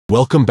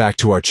Welcome back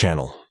to our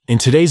channel. In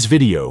today's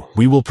video,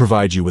 we will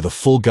provide you with a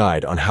full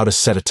guide on how to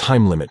set a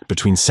time limit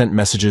between sent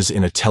messages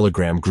in a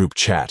Telegram group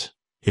chat.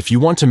 If you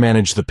want to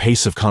manage the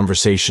pace of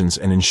conversations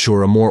and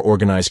ensure a more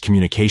organized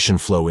communication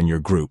flow in your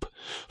group,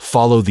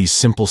 follow these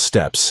simple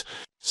steps.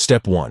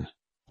 Step 1.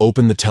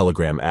 Open the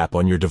Telegram app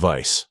on your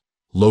device.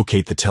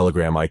 Locate the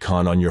Telegram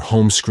icon on your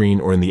home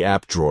screen or in the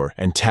app drawer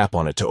and tap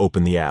on it to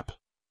open the app.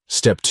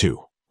 Step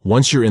 2.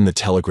 Once you're in the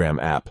Telegram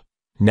app,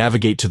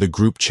 navigate to the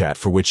group chat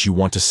for which you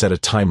want to set a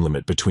time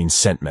limit between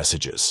sent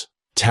messages.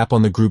 Tap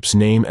on the group's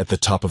name at the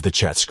top of the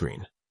chat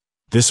screen.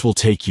 This will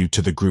take you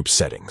to the group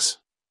settings.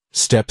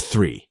 Step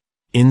 3.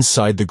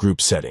 Inside the group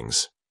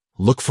settings,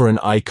 look for an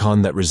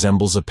icon that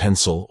resembles a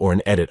pencil or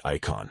an edit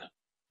icon.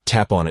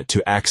 Tap on it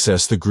to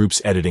access the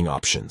group's editing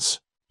options.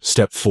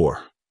 Step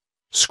 4.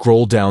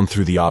 Scroll down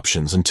through the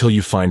options until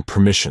you find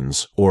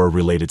permissions or a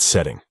related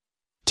setting.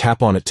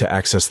 Tap on it to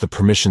access the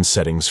permission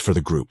settings for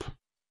the group.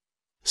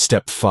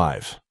 Step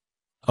 5.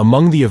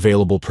 Among the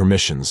available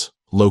permissions,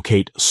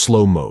 locate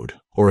slow mode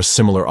or a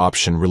similar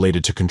option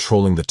related to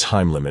controlling the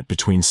time limit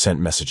between sent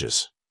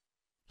messages.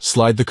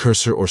 Slide the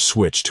cursor or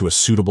switch to a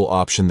suitable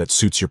option that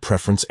suits your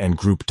preference and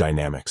group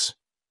dynamics.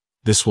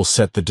 This will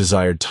set the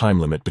desired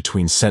time limit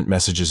between sent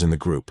messages in the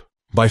group.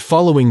 By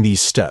following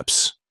these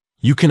steps,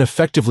 you can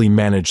effectively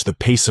manage the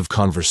pace of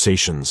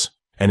conversations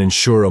and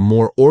ensure a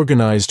more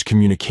organized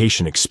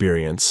communication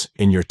experience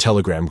in your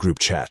Telegram group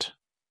chat.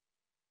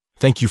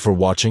 Thank you for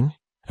watching,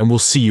 and we'll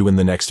see you in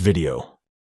the next video.